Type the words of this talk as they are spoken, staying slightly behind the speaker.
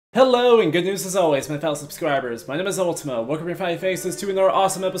Hello and good news as always, my fellow subscribers. My name is Ultima. Welcome your fine faces to another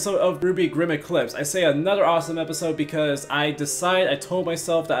awesome episode of RWBY Grimm Eclipse. I say another awesome episode because I told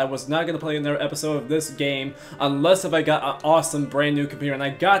myself that I was not going to play another episode of this game unless if I got an awesome brand new computer, and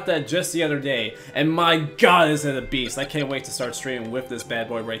I got that just the other day. And my god, is it a beast. I can't wait to start streaming with this bad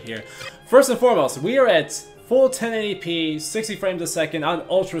boy right here. First and foremost, we are at full 1080p, 60 frames a second on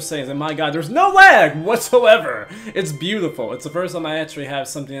ultra settings, and my god, there's no lag whatsoever! It's beautiful. It's the first time I actually have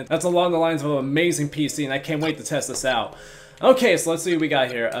something that's along the lines of an amazing PC, and I can't wait to test this out. Okay, so let's see what we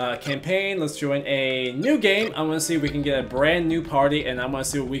got here. Campaign, let's join a new game. I want to see if we can get a brand new party, and I want to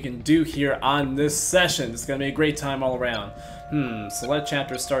see what we can do here on this session. It's going to be a great time all around. Select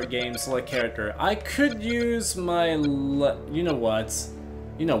chapter, start game, select character. I could use my...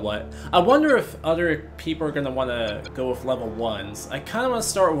 You know what? I wonder if other people are going to want to go with level 1s. I kind of want to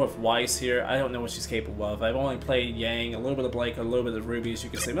start with Weiss here. I don't know what she's capable of. I've only played Yang, a little bit of Blake, a little bit of Ruby, as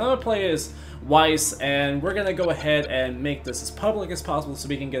you can see. But I'm going to play as Weiss, and we're going to go ahead and make this as public as possible so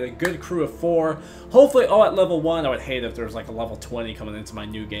we can get a good crew of 4. Hopefully all at level 1. I would hate if there was like a level 20 coming into my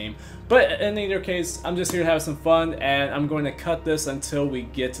new game. But in either case, I'm just here to have some fun, and I'm going to cut this until we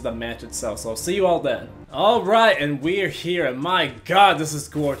get to the match itself. So I'll see you all then. Alright, and we're here, and my god, this is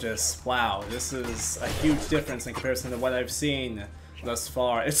gorgeous. Wow, this is a huge difference in comparison to what I've seen thus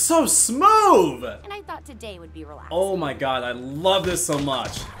far. It's so smooth! And I thought today would be relaxing. Oh my god, I love this so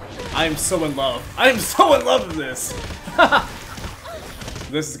much. I am so in love. I am so in love with this!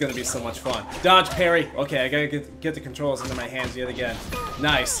 This is gonna be so much fun. Dodge, parry. Okay, I gotta get the controls into my hands yet again.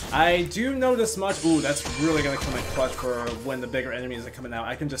 Nice. I do know this much. Ooh, that's really gonna come in clutch for when the bigger enemies are coming out.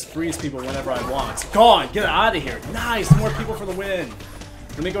 I can just freeze people whenever I want. It's gone! Get out of here! Nice! More people for the win!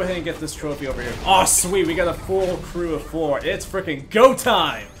 Let me go ahead and get this trophy over here. Oh, sweet! We got a full crew of 4. It's freaking go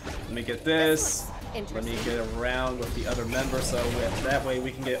time! Let me get this. Let me get around with the other members so that way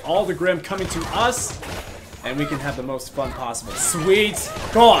we can get all the Grimm coming to us. And we can have the most fun possible. Sweet!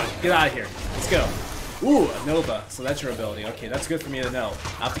 Go on! Get out of here. Let's go. Ooh, a Nova. So that's your ability. Okay, that's good for me to know.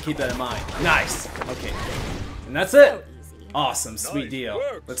 I'll have to keep that in mind. Nice! Okay. And that's it! Awesome. Sweet deal.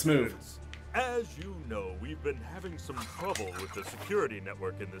 Let's move. As you know, we've been having some trouble with the security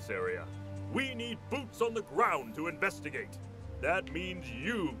network in this area. We need boots on the ground to investigate. That means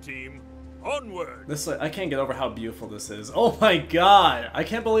you, team. Onward! This, I can't get over how beautiful this is. Oh my god! I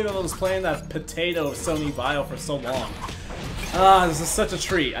can't believe I was playing that potato Sony Vial for so long. This is such a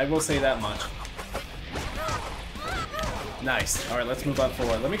treat. I will say that much. Nice. Alright, let's move on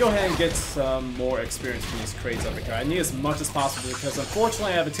forward. Let me go ahead and get some more experience from these crates over here. I need as much as possible because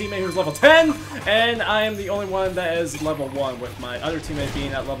unfortunately I have a teammate who's level 10 and I am the only one that is level 1 with my other teammate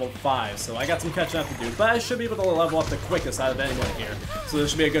being at level 5. So I got some catching up to do, but I should be able to level up the quickest out of anyone here. So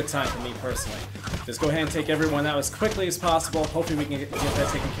this should be a good time for me personally. Just go ahead and take everyone out as quickly as possible. Hopefully we can get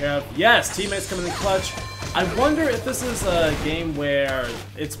that taken care of. Yes! Teammates coming in clutch. I wonder if this is a game where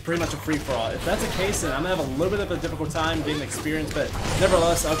it's pretty much a free-for-all. If that's the case, then I'm going to have a little bit of a difficult time getting experience, but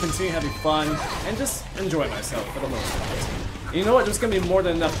nevertheless, I'll continue having fun and just enjoy myself for the most part. You know what? There's going to be more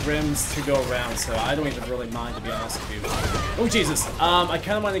than enough Grimms to go around, so I don't even really mind, to be honest with you. Oh, Jesus. I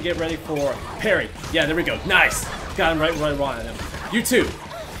kind of want to get ready for parry. Yeah, there we go. Nice. Got him right where I wanted him. You too.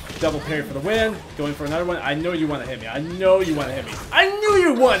 Double parry for the win. Going for another one. I know you want to hit me. I know you want to hit me. I knew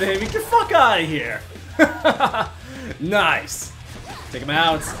you wanted to hit me. Get the fuck out of here. Nice. Take him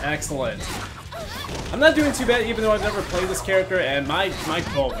out. Excellent. I'm not doing too bad, even though I've never played this character, and oh my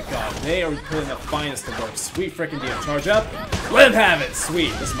god, they are putting the finest to work. Sweet freaking deal. Charge up. Let him have it.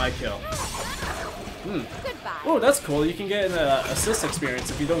 Sweet. This is my kill. Oh, that's cool. You can get an assist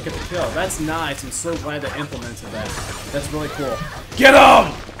experience if you don't get the kill. That's nice. I'm so glad they implemented that. That's really cool. Get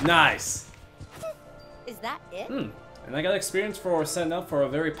him! Nice. Is that it? And I got experience for setting up for a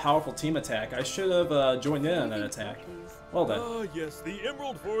very powerful team attack. I should have joined in on that attack. Well done. Ah, yes, the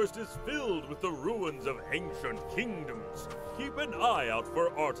Emerald Forest is filled with the ruins of ancient kingdoms. Keep an eye out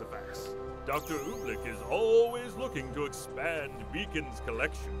for artifacts. Dr. Ooblik is always looking to expand Beacon's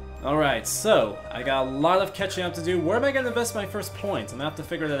collection. Alright, so I got a lot of catching up to do. Where am I going to invest my first points? I'm going to have to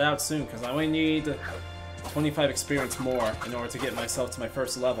figure that out soon because I only need 25 experience more in order to get myself to my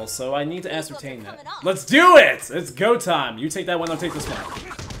first level, so I need to ascertain that. Let's do it! It's go time! You take that one, I'll take this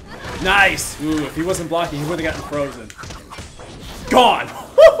one. Nice! Ooh, if he wasn't blocking, he would have gotten frozen. Gone!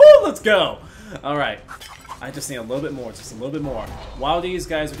 Woohoo! Let's go! Alright. I just need a little bit more, just a little bit more. While these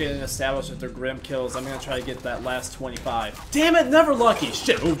guys are getting established with their Grimm kills, I'm gonna try to get that last 25. Damn it, never lucky!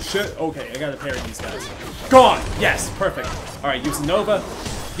 Shit! Oh, shit! Okay, I gotta parry these guys. Gone! Yes, perfect. Alright, use Nova.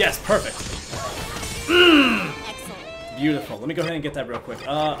 Yes, perfect. Excellent. Beautiful. Let me go ahead and get that real quick.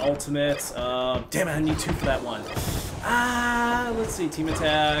 Ultimate. Damn it, I need 2 for that one. Let's see. Team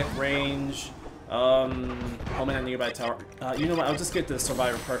attack, range. Home in a nearby tower. You know what? I'll just get the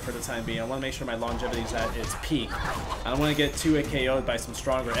survivor perk for the time being. I want to make sure my longevity is at its peak. I don't want to get too KO'd by some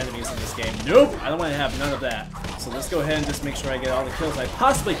stronger enemies in this game. Nope! I don't want to have none of that. So let's go ahead and just make sure I get all the kills I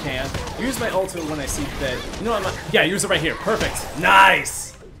possibly can. Use my ultimate when I see fit. You know what? Yeah, use it right here. Perfect.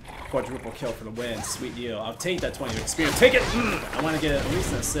 Nice! Quadruple kill for the win. Sweet deal. I'll take that 20 experience. Take it! I want to get at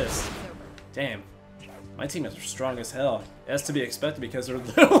least an assist. Damn. My team is strong as hell. That's to be expected because they're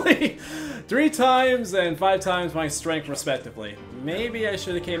literally 3 times and 5 times my strength respectively. Maybe I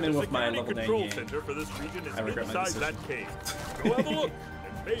should have came in with my level 9 game. For this region is I regret my decision. that cave. Go have a look,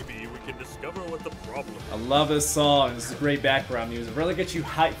 and maybe we can discover what the problem is. I love this song. This is great background music. It really gets you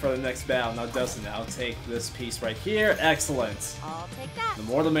hyped for the next battle. Now doesn't it? I'll take this piece right here. Excellent. I'll take that. The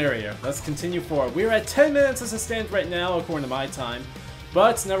more the merrier. Let's continue forward. We're at 10 minutes as it stands right now, according to my time.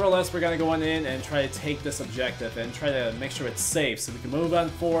 But nevertheless, we're going to go on in and try to take this objective and try to make sure it's safe so we can move on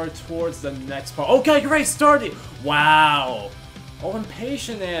forward towards the next part. Okay, great, starting! Wow! Oh,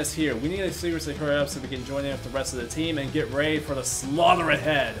 impatient ass here. We need to seriously hurry up so we can join in with the rest of the team and get ready for the slaughter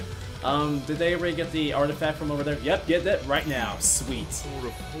ahead. Did they already get the artifact from over there? Yep, get that right now. Sweet.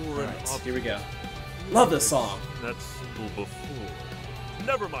 Alright, here we go. Love this song. That's simple before.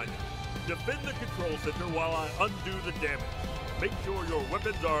 Never mind. Defend the control center while I undo the damage. Make sure your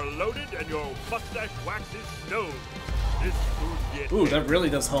weapons are loaded and your mustache wax is stoned. This could get... Ooh, that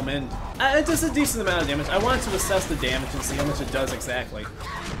really does home in. It does a decent amount of damage. I wanted to assess the damage and see how much it does exactly.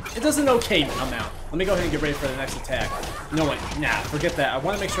 It does an okay amount. Let me go ahead and get ready for the next attack. No, wait, nah, forget that. I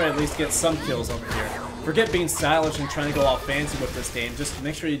want to make sure I at least get some kills over here. Forget being stylish and trying to go all fancy with this game. Just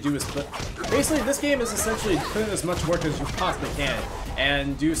make sure you do is... Basically, this game is essentially put in as much work as you possibly can.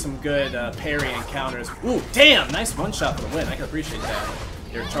 And do some good parry and counters. Ooh, damn! Nice one-shot for the win. I can appreciate that.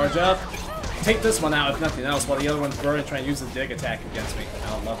 Here, charge up. Take this one out if nothing else, while the other one's burning, trying to use the dig attack against me. I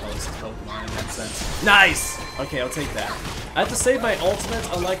don't love those Pokemon in that sense. Nice! Okay, I'll take that. I have to save my ultimates,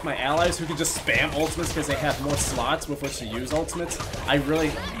 unlike my allies who can just spam ultimates because they have more slots with which to use ultimates. I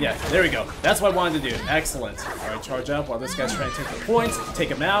really... Yeah, there we go. That's what I wanted to do. Excellent. Alright, charge up while this guy's trying to take the points. Take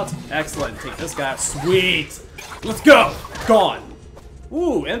him out. Excellent. Take this guy. Sweet! Let's go! Gone!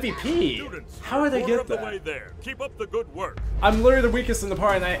 Ooh, MVP! Students, how did I get the that? way there. Keep up the good work. I'm literally the weakest in the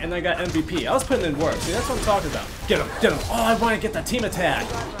party and I got MVP. I was putting in work. See, that's what I'm talking about. Get him, get him. Oh, I want to get that team attack.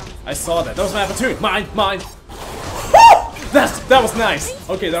 I saw that. That was my opportunity. Mine, mine. Woo! That was nice.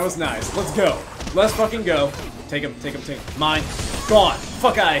 Okay, that was nice. Let's go. Let's fucking go. Take him, take him, take him. Mine. Gone.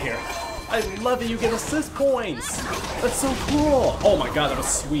 Fuck out of here. I love that you get assist points. That's so cool. Oh my god, that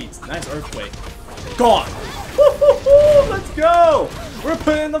was sweet. Nice earthquake. Gone. Let's go! We're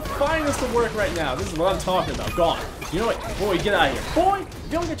putting in the finest of work right now. This is what I'm talking about. Gone. You know what? Boy, get out of here. Boy, if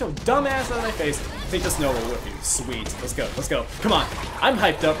you don't get your dumb ass out of my face, take the snowball with you. Sweet. Let's go. Let's go. Come on. I'm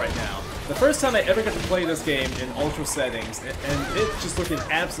hyped up right now. The first time I ever got to play this game in ultra settings, and it's just looking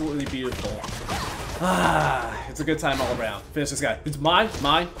absolutely beautiful. Ah, it's a good time all around. Finish this guy. It's mine.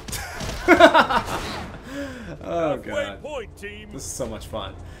 Mine. Oh, God. This is so much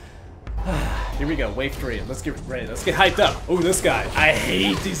fun. Here we go, wave 3. Let's get ready. Let's get hyped up. Oh, this guy. I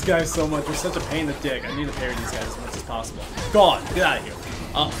hate these guys so much. They're such a pain in the dick. I need to parry these guys as much as possible. Gone. Get out of here.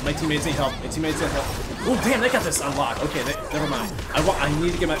 Oh, my teammates need help. My teammates need help. Oh, damn, they got this unlocked. Okay, never mind. I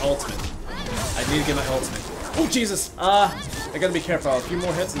need to get my ultimate. I need to get my ultimate. Oh, Jesus. I gotta be careful. A few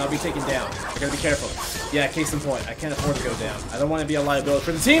more hits and I'll be taken down. I gotta be careful. Yeah, case in point. I can't afford to go down. I don't want to be a liability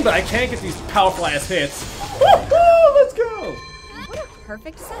for the team, but I can't get these powerful ass hits. Woo-hoo! Let's go!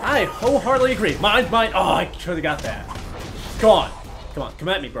 Perfect set. I wholeheartedly agree. Mine, mine. Oh, I should have got that. Go on. Come on. Come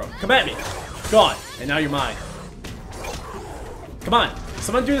at me, bro. Come at me. Go on. And now you're mine. Come on.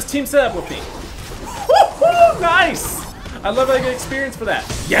 Someone do this team setup with me. Woo-hoo! Nice. I love that I get experience for that.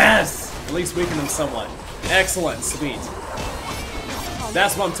 Yes. At least weaken them somewhat. Excellent. Sweet.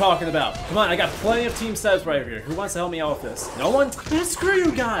 That's what I'm talking about. Come on. I got plenty of team setups right here. Who wants to help me out with this? No one? Man, screw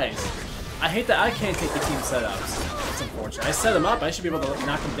you guys. I hate that I can't take the team setups. That's unfortunate. I set them up. I should be able to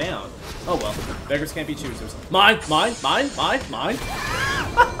knock them down. Oh well. Beggars can't be choosers. Mine, mine, mine, mine, mine.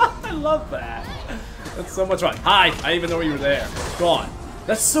 I love that. That's so much fun. Hi. I didn't even know you were there. Go on.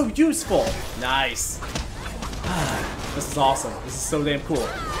 That's so useful. Nice. This is awesome. This is so damn cool.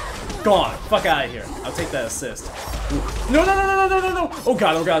 Go on. Fuck out of here. I'll take that assist. Ooh. No, no, no, no, no, no, no. Oh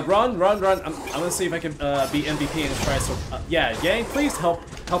god, oh god. Run, run, run. I'm gonna see if I can be MVP and try so. Yeah, Yang, please help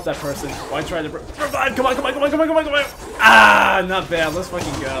that person. Why try to revive? Come on, come on, come on, come on, come on, come on. Ah, not bad. Let's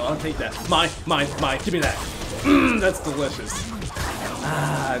fucking go. I'll take that. Mine, mine, mine. Give me that. That's delicious.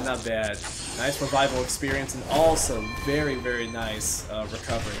 Ah, not bad. Nice revival experience, and also very, very nice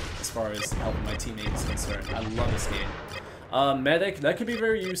recovery as far as helping my teammate is concerned. I love this game. Medic, that could be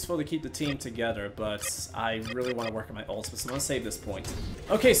very useful to keep the team together, but I really want to work on my ultimate, so I'm going to save this point.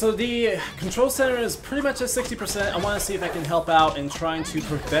 Okay, so the control center is pretty much at 60%. I want to see if I can help out in trying to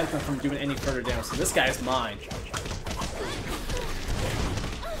prevent them from doing any further damage. So this guy is mine.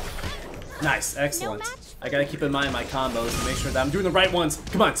 Nice, excellent. I gotta keep in mind my combos and make sure that I'm doing the right ones.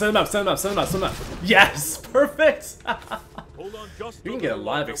 Come on, send them up, send them up, send them up, send them up. Yes, perfect! You can get a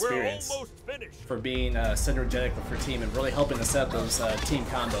lot of experience for being synergetic with your team and really helping to set those team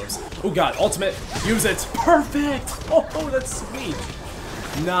combos. Oh god, ultimate, use it! Perfect! Oh, that's sweet!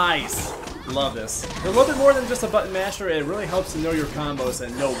 Nice! Love this. A little bit more than just a button masher, it really helps to know your combos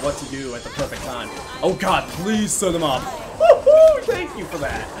and know what to do at the perfect time. Oh god, please set them up! Woohoo! Thank you for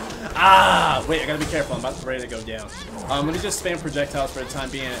that! Ah! Wait, I gotta be careful, I'm about to ready to go down. Let me just spam projectiles for the time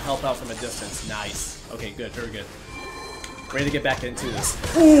being and help out from a distance. Nice. Okay, good, very good. Ready to get back into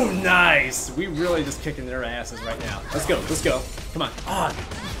this. Ooh, nice! We really just kicking their asses right now. Let's go, let's go. Come on. On.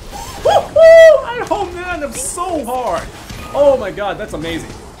 Woohoo! Oh man, I'm so hard! Oh my god, that's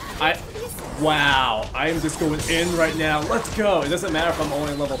amazing. Wow, I am just going in right now. Let's go. It doesn't matter if I'm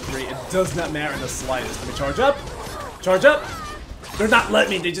only level 3. It does not matter in the slightest. Let me charge up. Charge up. They're not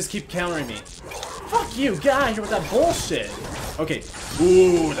letting me. They just keep countering me. Fuck you, get out of here with that bullshit. Okay.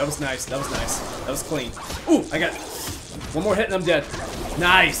 Ooh, that was nice. That was nice. That was clean. Ooh, I got one more hit and I'm dead.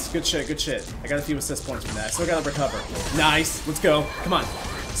 Nice. Good shit, good shit. I got a few assist points from that. I still gotta recover. Nice. Let's go. Come on.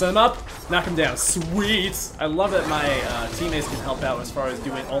 Set him up. Knock him down. Sweet! I love that my teammates can help out as far as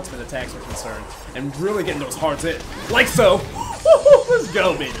doing ultimate attacks are concerned. And really getting those hearts in. Like so! Let's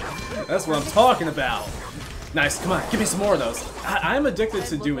go, baby! That's what I'm talking about. Nice, come on, give me some more of those. I'm addicted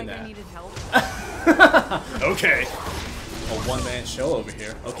to doing that. Okay. A one-man show over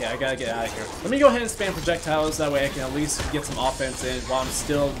here. Okay, I gotta get out of here. Let me go ahead and spam projectiles, that way I can at least get some offense in while I'm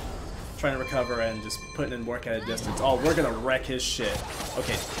still trying to recover and just putting in work at a distance. Oh, we're gonna wreck his shit.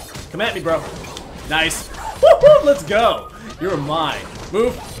 Okay, come at me, bro. Nice. Woohoo! Let's go. You're mine.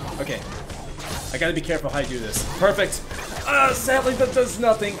 Move. Okay. I gotta be careful how I do this. Perfect. Sadly, that does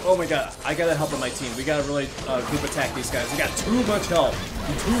nothing. Oh my god. I gotta help my team. We gotta really group attack these guys. They got too much health.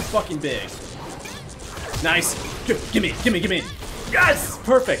 They're too fucking big. Nice. Gimme. Yes!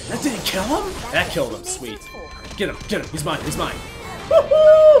 Perfect. That didn't kill him? That killed him. Sweet. Get him. He's mine.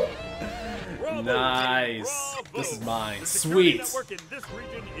 Woohoo! Nice. This is mine. Sweet.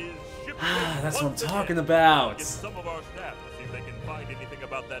 That's what I'm talking about. Some of our staff to see if they can find anything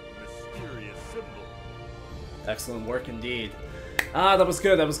about that mysterious symbol. Excellent work indeed. That was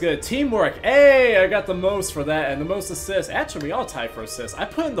good. That was good. Teamwork. Hey, I got the most for that and the most assists. Actually, we all tied for assists. I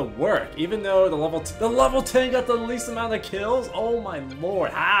put in the work, even though the level 10 got the least amount of kills. Oh my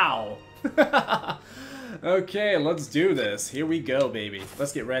lord, how? Okay, let's do this. Here we go, baby.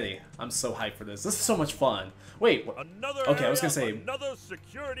 Let's get ready. I'm so hyped for this. This is so much fun. Wait. Okay, I was gonna say another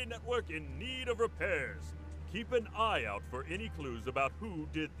security network in need of repairs. Keep an eye out for any clues about who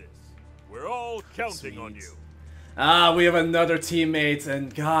did this. We're all counting on you. We have another teammate,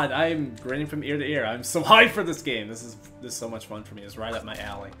 and God, I'm grinning from ear to ear. I'm so hyped for this game. This is so much fun for me. It's right up my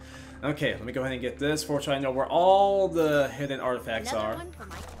alley. Okay, let me go ahead and get this. Fortunately, I know where all the hidden artifacts are.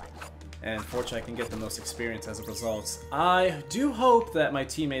 And fortunately, I can get the most experience as a result. I do hope that my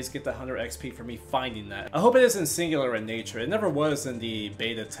teammates get the 100 XP for me finding that. I hope it isn't singular in nature. It never was in the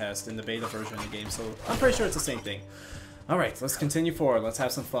beta test, in the beta version of the game, so I'm pretty sure it's the same thing. Alright, let's continue forward. Let's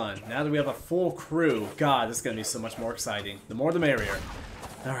have some fun. Now that we have a full crew, God, this is going to be so much more exciting. The more the merrier.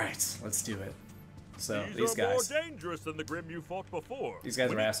 Alright, let's do it. So, these guys. Are more dangerous than the Grimm you fought before. These guys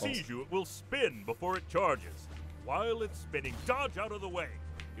when are assholes. When it sees you, it will spin before it charges. While it's spinning, dodge out of the way.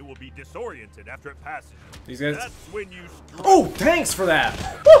 It will be disoriented after it passes. These guys. That's when you strike. Oh, thanks for that.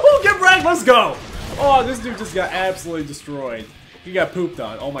 Woohoo! Get wrecked. Let's go. Oh, this dude just got absolutely destroyed. He got pooped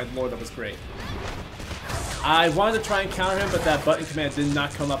on. Oh my lord, that was great. I wanted to try and counter him, but that button command did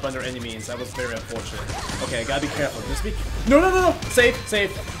not come up under any means. That was very unfortunate. Okay, I gotta be careful. Just be. No. Safe.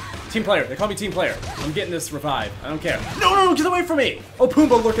 Team player. They call me team player. I'm getting this revive. I don't care. No. Get away from me. Oh,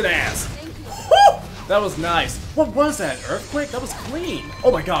 Pumbaa, look at ass. Woo! That was nice. What was that? Earthquake? That was clean.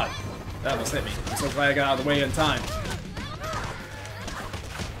 Oh my god. That almost hit me. I'm so glad I got out of the way in time.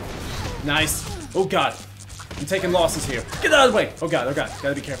 Nice. Oh god. I'm taking losses here. Get out of the way. Oh god.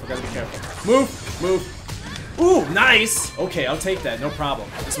 Gotta be careful. Move. Ooh, nice. Okay, I'll take that. No problem.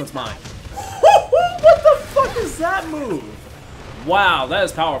 This one's mine. What the fuck is that move? Wow, that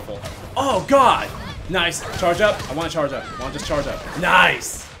is powerful. Oh god. Nice. Charge up. I want to charge up. I want to just charge up.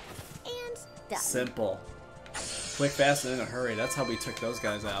 Nice. And done. Simple. Quick, fast, and in a hurry. That's how we took those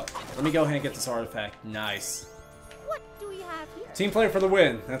guys out. Let me go ahead and get this artifact. Nice. What do we have here? Team player for the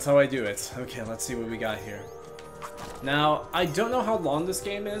win. That's how I do it. Okay, let's see what we got here. Now, I don't know how long this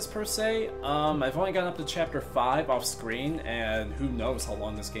game is, per se. I've only gotten up to Chapter 5 off screen, and who knows how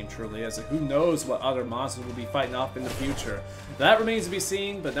long this game truly is, and who knows what other monsters we'll be fighting off in the future. That remains to be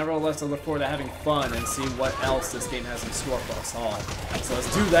seen, but nevertheless, I look forward to having fun and seeing what else this game has in store for us all. So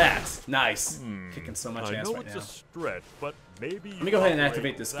let's do that! Nice! Kicking so much ass right now. A stretch, but maybe Let me go ahead and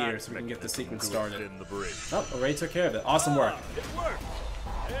activate this gear so we can get the sequence started. Oh, already took care of it. Awesome work. It worked.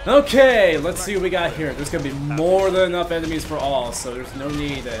 Okay, let's see what we got here. There's gonna be more than enough enemies for all, so there's no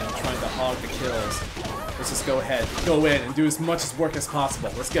need in trying to hog the kills. Let's just go ahead, go in, and do as much work as possible.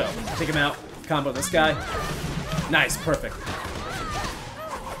 Let's go. Take him out. Combo this guy. Nice, perfect.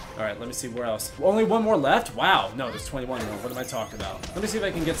 Alright, let me see where else. Only one more left? Wow. No, there's 21 more. What am I talking about? Let me see if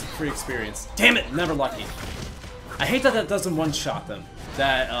I can get some free experience. Damn it, never lucky. I hate that that doesn't one-shot them.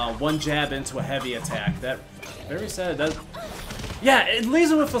 That one jab into a heavy attack. That very sad. That. Yeah, it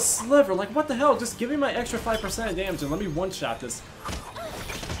leaves him with a sliver. Like, what the hell? Just give me my extra 5% of damage and let me one-shot this.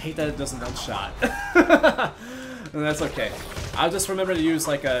 I hate that it doesn't one-shot. And that's okay. I'll just remember to use,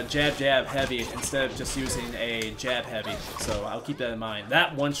 like, a jab heavy instead of just using a jab heavy. So I'll keep that in mind.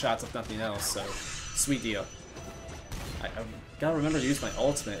 That one-shots if nothing else, so sweet deal. I gotta remember to use my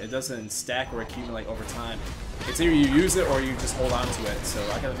ultimate. It doesn't stack or accumulate over time. It's either you use it or you just hold on to it, so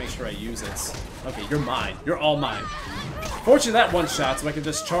I gotta make sure I use it. Okay, you're mine. You're all mine. Fortunately, that one shot, so I can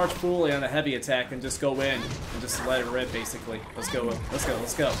just charge fully on a heavy attack and just go in and just let it rip, basically. Let's go, let's go,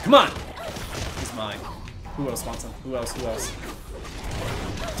 let's go. Come on! He's mine. Who else wants him? Who else? Who else?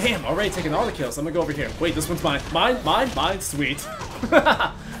 Damn, already taking all the kills. I'm gonna go over here. Wait, this one's mine. Mine. Sweet.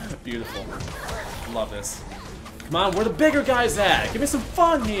 Beautiful. Love this. Come on, where the bigger guys at? Give me some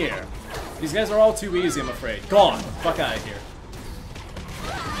fun here. These guys are all too easy, I'm afraid. Gone. Fuck out of here.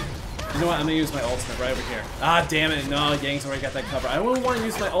 You know what? I'm gonna use my ultimate right over here. Ah, damn it. No, Yang's already got that cover. I only want to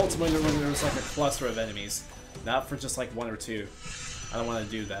use my ultimate when there's like a cluster of enemies. Not for just like one or two. I don't want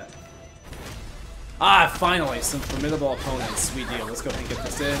to do that. Ah, finally, some formidable opponents. Sweet deal. Let's go ahead and get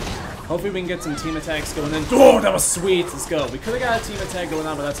this in. Hopefully we can get some team attacks going in. Oh, that was sweet. Let's go. We could have got a team attack going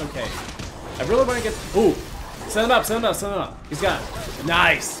on, but that's okay. I really want to get... Ooh. Send him up, send him up, send him up. He's got it.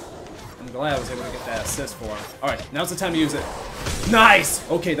 Nice. I'm glad I was able to get that assist for him. Alright, now's the time to use it. Nice!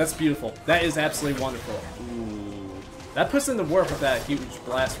 Okay, that's beautiful. That is absolutely wonderful. Ooh. That puts into work with that huge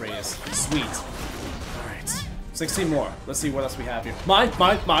blast radius. Sweet. Alright. 16 more. Let's see what else we have here. Mine.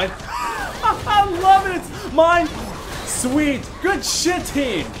 I love it! Mine! Sweet! Good shit,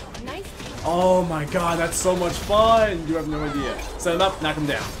 team! Nice. Oh my god, that's so much fun! You have no idea. Set him up, knock him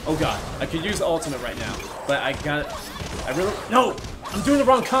down. Oh god, I could use the ultimate right now, but I got it. I really... No! I'm doing the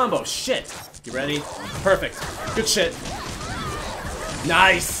wrong combo. Shit! You ready? Perfect. Good shit.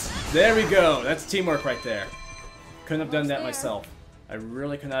 Nice! There we go. That's teamwork right there. Couldn't have done that myself. I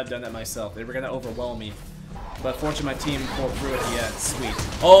really could not have done that myself. They were gonna overwhelm me. But fortunately my team pulled through at the end. Sweet.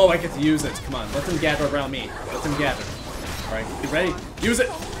 Oh, I get to use it. Come on, let them gather around me. Let them gather. Alright, you ready? Use it!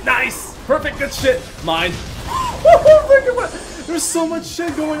 Nice! Perfect, good shit! Mine. There's so much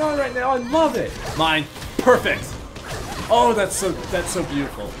shit going on right now. I love it. Mine. Perfect. Oh, that's so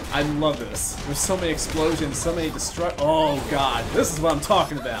beautiful. I love this. There's so many explosions, so many Oh god, this is what I'm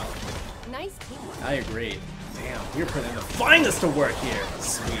talking about. Nice team. I agree. Damn, we're putting in the finest of work here.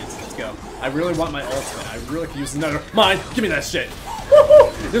 Sweet, let's go. I really want my ultimate. I really could use another. Mine, give me that shit.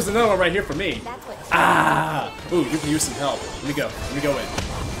 Woohoo! There's another one right here for me. Ah! Ooh, you can use some help. Let me go. Let me go in.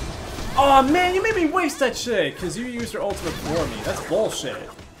 Oh man, you made me waste that shit because you used your ultimate for me. That's bullshit.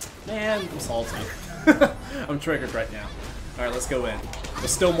 Man, I'm salty. I'm triggered right now. Alright, let's go in.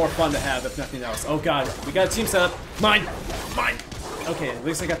 There's still more fun to have, if nothing else. Oh god, we got a team set up. Mine! Mine! Okay, at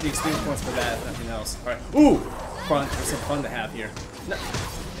least I got the experience points for that, if nothing else. Alright. Ooh! Fun. There's some fun to have here. No.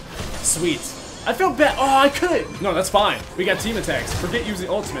 Sweet. I feel bad. Oh, I could! No, that's fine. We got team attacks. Forget using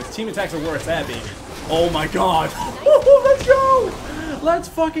ultimates. Team attacks are where it's at, baby. Oh my god. Let's go! Let's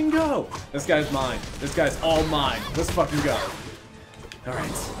fucking go! This guy's mine. This guy's all mine. Let's fucking go.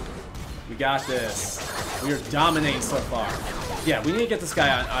 Alright. We got this. We are dominating so far. Yeah, we need to get this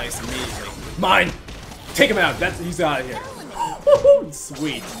guy on ice immediately. Mine! Take him out! He's out of here. Woohoo!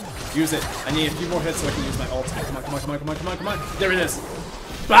 Sweet. Use it. I need a few more hits so I can use my ultimate. Come on, come on, come on, come on, come on, come on. There it is.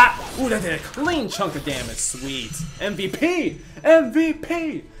 Bah! Ooh, that did a clean chunk of damage. Sweet. MVP!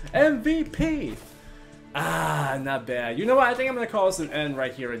 MVP! MVP! Ah, not bad. You know what? I think I'm gonna call this an end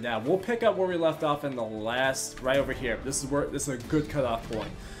right here and now. We'll pick up where we left off in the last, right over here. This is a good cutoff point.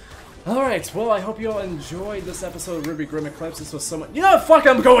 Alright, well, I hope you all enjoyed this episode of RWBY Grimm Eclipse. This was so much. You know what? Fuck,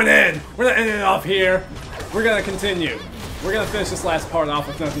 I'm going in! We're not ending it off here! We're gonna continue. We're gonna finish this last part off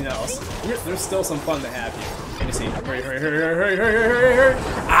with nothing else. There's still some fun to have here. Let me see. Hurry, hurry, hurry, hurry, hurry, hurry, hurry.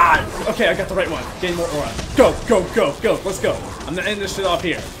 Ah! Okay, I got the right one. Gain more aura. Go, go, go, go. Let's go. I'm gonna end this shit off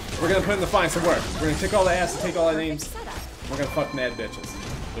here. We're gonna put in the find some work. We're gonna kick all the ass and take all the names. We're gonna fuck mad bitches.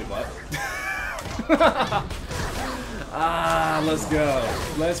 Wait, what? Ah, let's go.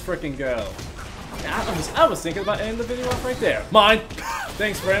 Let's freaking go. I was thinking about ending the video off right there. Mine.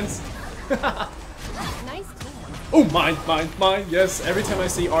 Thanks, friends. Nice team. Oh, mine, mine, mine. Yes, every time I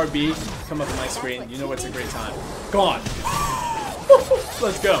see RB come up on my screen, you know it's a great time. Go on.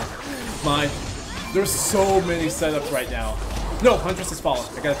 Let's go. Mine. There's so many setups right now. No, Huntress is falling.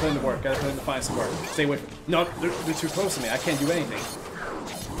 I gotta put in the work. Gotta put in the find some work. Stay away from me. No, they're too close to me. I can't do anything.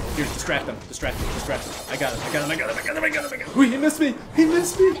 Here, distract them. Distract them. Distract them. I got him. I got him. I got him. I got him. I got him. I got him. Ooh, he missed me. He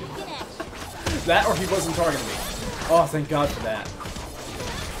missed me. That or he wasn't targeting me. Oh, thank God for that.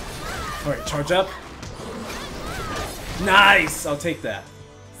 Alright, charge up. Nice! I'll take that.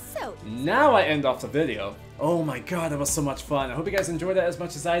 So Now I end off the video. Oh my god, that was so much fun. I hope you guys enjoyed that as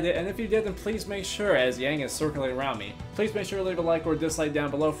much as I did, and if you did, then please make sure, as Yang is circling around me, please make sure to leave a like or a dislike down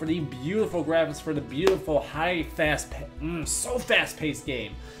below for the beautiful graphics, for the beautiful, so fast-paced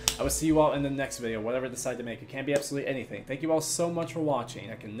game. I will see you all in the next video, whatever I decide to make. It can be absolutely anything. Thank you all so much for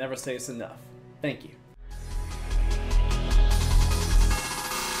watching. I can never say this enough. Thank you.